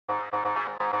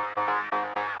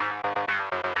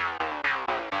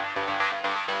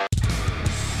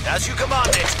As you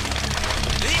commanded.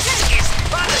 This is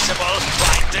punishable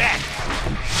by death.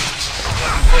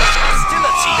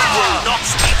 Hostility will not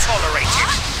be tolerated.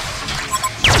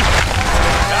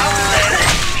 Now then,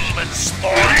 demon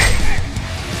spawn.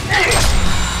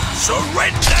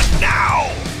 Surrender now!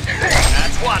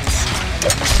 At once.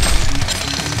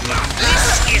 This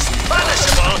is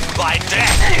punishable by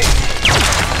death.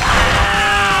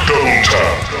 Double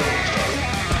tap.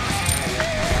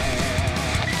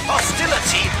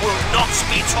 Hostility will not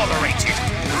be tolerated.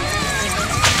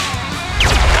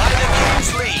 By the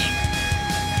King's leave.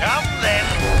 Come then,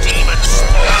 demon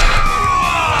spawn.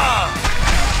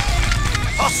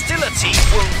 Hostility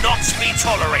will not be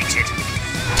tolerated.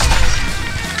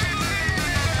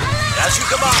 As you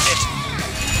commanded.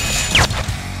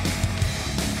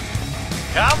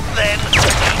 Come then,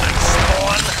 demon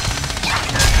spawn.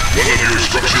 One of your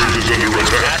structures is under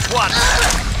attack. At once.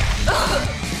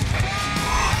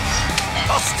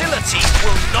 Hostility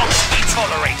will not be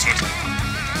tolerated.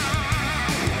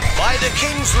 By the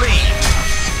King's leave.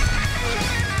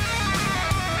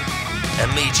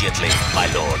 Immediately,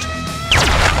 my lord.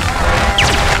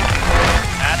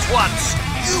 At once.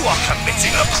 You are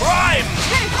committing a crime!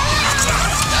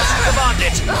 As you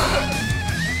commanded.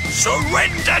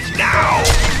 Surrender now!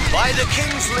 By the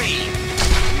King's leave.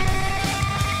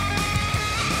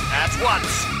 At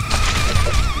once.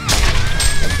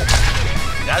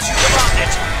 As you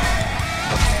commanded.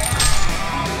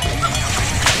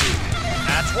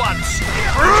 At once.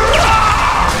 I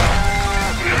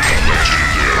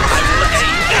will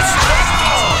end this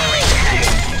victory.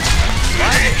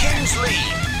 By the King's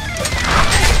leave.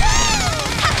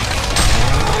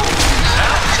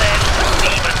 Now then,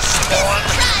 demon spawn.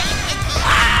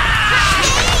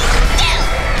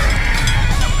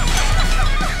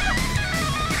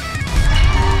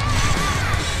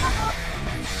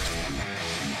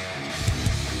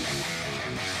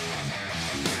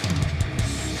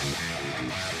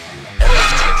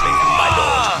 Immediately, my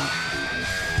lord.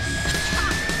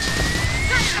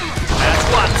 At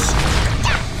once.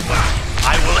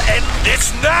 I will end this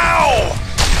now!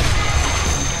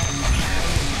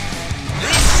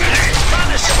 This is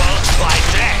punishable by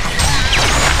death.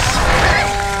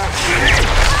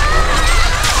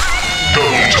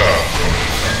 Double tap.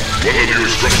 One of your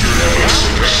structures is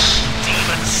under attack.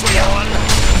 Demon spawn.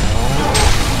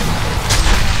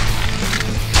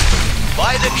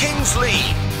 By the King's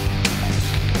leave.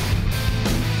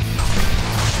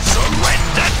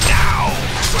 Surrender now!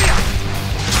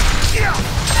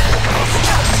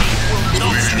 Hostility will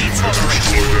not be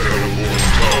tolerated.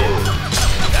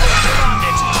 As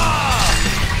commanded.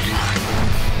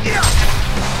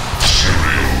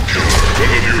 Serial killer.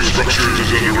 One of your structures is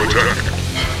under attack.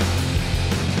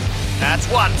 At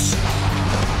once.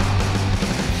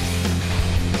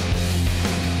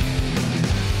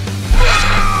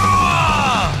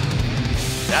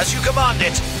 As you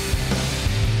commanded.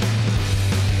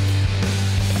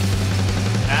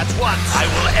 At once. I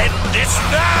will end this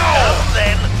now! Now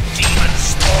then, demon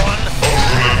spawn.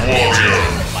 Ultimate warrior.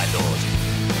 My lord.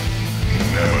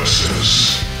 Nemesis.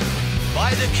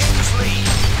 By the King's leave.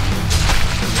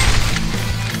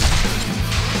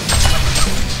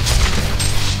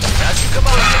 As you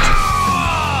commanded.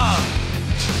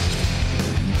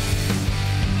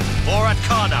 For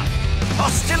Arcana.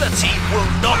 Hostility will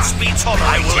not be tolerated.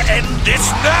 I will end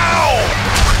this now!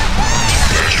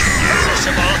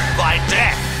 Punishable by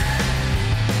death.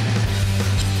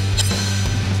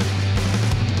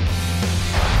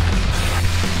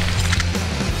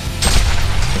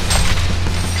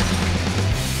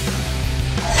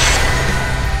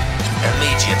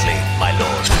 Immediately, my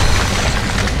lord.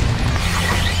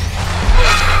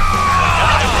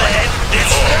 I will end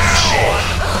this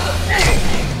now!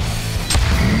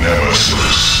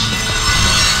 Nemesis.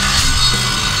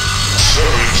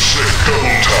 7-6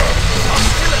 double tap.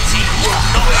 Hostility will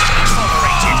not be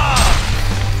tolerated.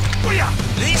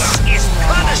 This is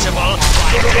punishable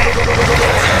by death.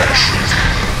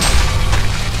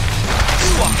 You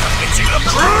are committing a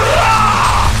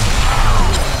crime!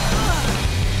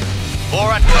 For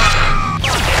a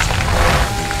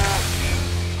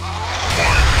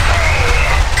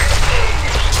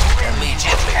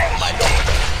immediately, my lord.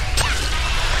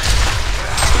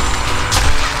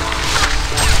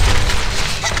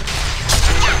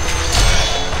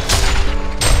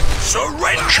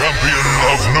 Surrender! Champion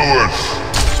of Newerth.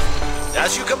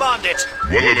 As you commanded.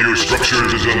 One of your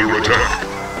structures is under attack.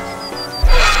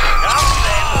 Come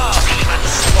then, demon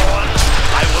spawn.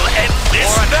 I will end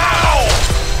this now!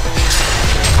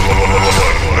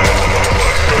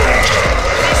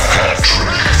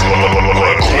 Patrick.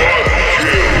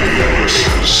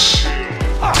 Nemesis.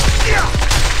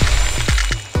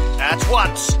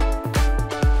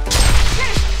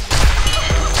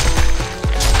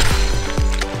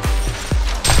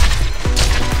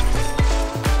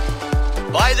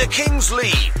 the king's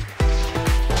leave.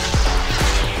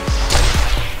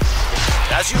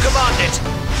 As you command it.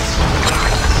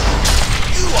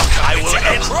 You are I will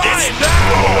end this now!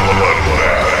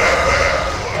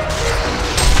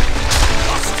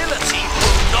 Hostility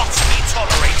will not be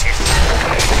tolerated.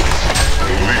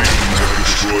 The Legion have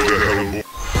destroyed a Hellborn.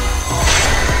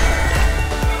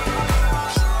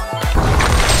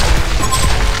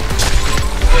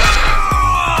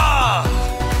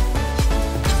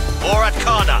 Or at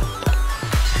Kana.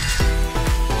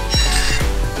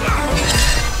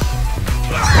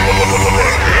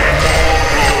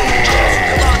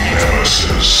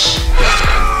 Nemesis.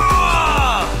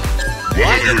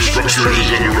 One of your structures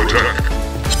is under attack.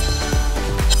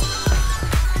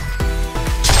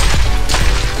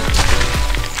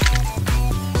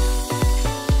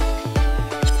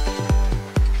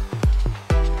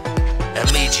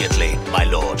 Immediately, my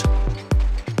lord.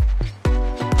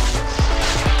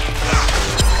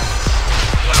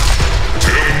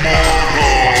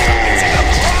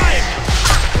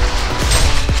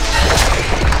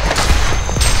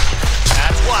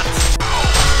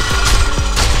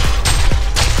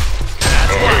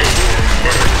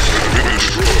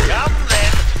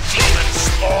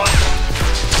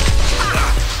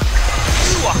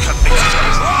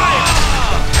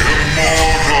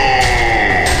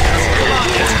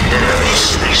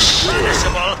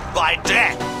 By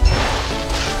death.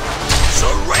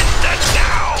 Surrender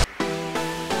now.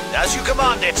 As you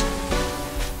command it.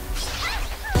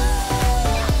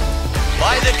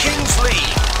 By the king's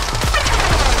leave.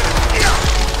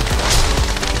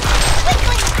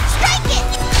 Quickly, strike it!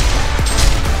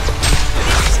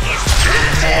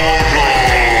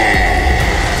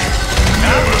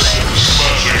 Nemesis.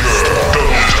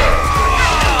 Double tap.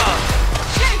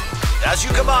 As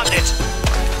you command it.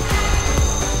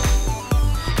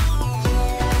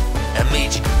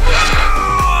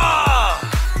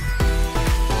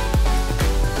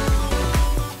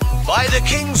 By the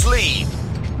king's leave.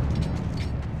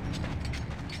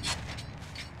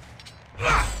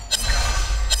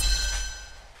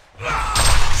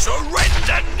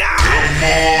 Surrender now!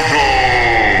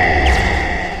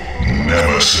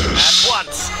 Nemesis. At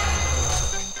once.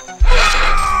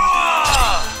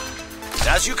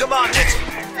 As you command it.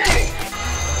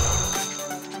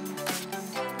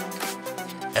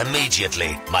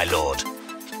 Immediately, my lord.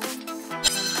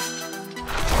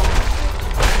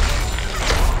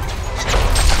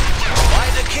 By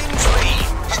the king's leave.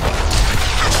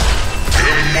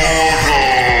 Immortal.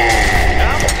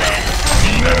 Now then,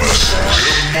 Nemesis.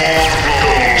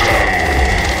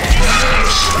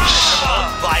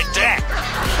 by death.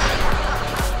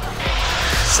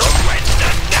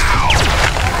 Surrender now.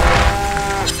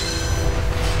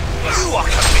 You are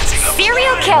committing a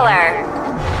Serial crime. killer!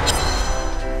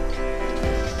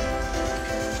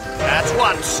 At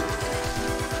once.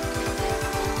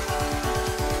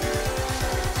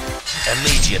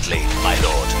 Immediately, my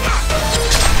lord.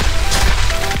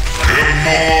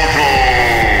 Immortal.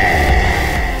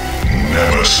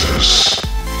 Nemesis.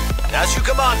 As you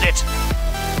command it.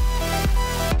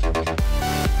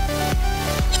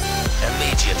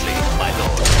 Immediately, my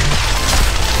lord.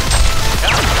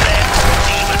 Come then,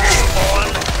 demon spawn.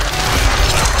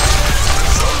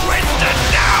 Surrender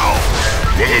now.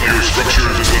 One of your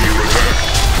structures is under attack.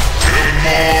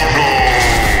 Immortal.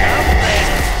 Come then,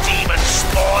 demon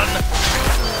spawn.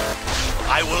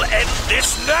 I will end this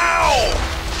now.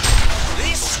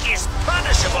 This is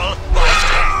punishable by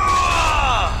death.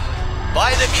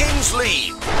 By the king's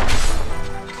leave.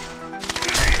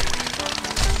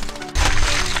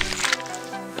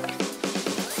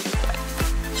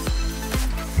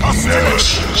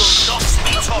 Nemesis. Will not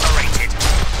be tolerated.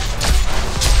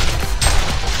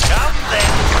 Come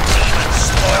then, demon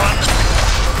spawn.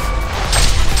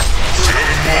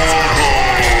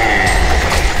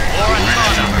 Or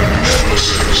Arcana.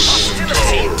 Nemesis.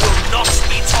 Hostility will not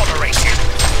be tolerated.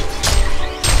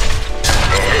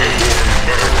 A Hellborn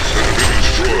barracks has been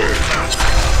destroyed.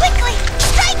 Quickly,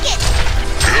 strike it!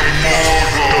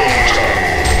 Immortal.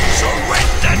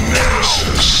 Surrender now.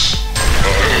 Nemesis.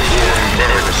 A Hellborn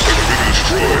barracks has been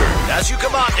destroyed. As you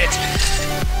command it.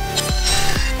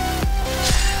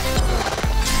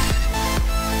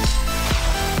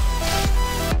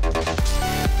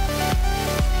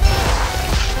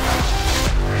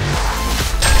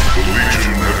 The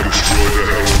Legion have destroyed the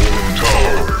Hellborn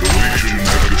Tower. The Legion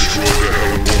have destroyed the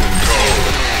Hellborn Tower.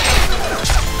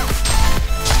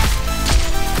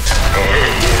 A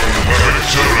Hellborn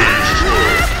barracks has been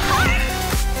destroyed.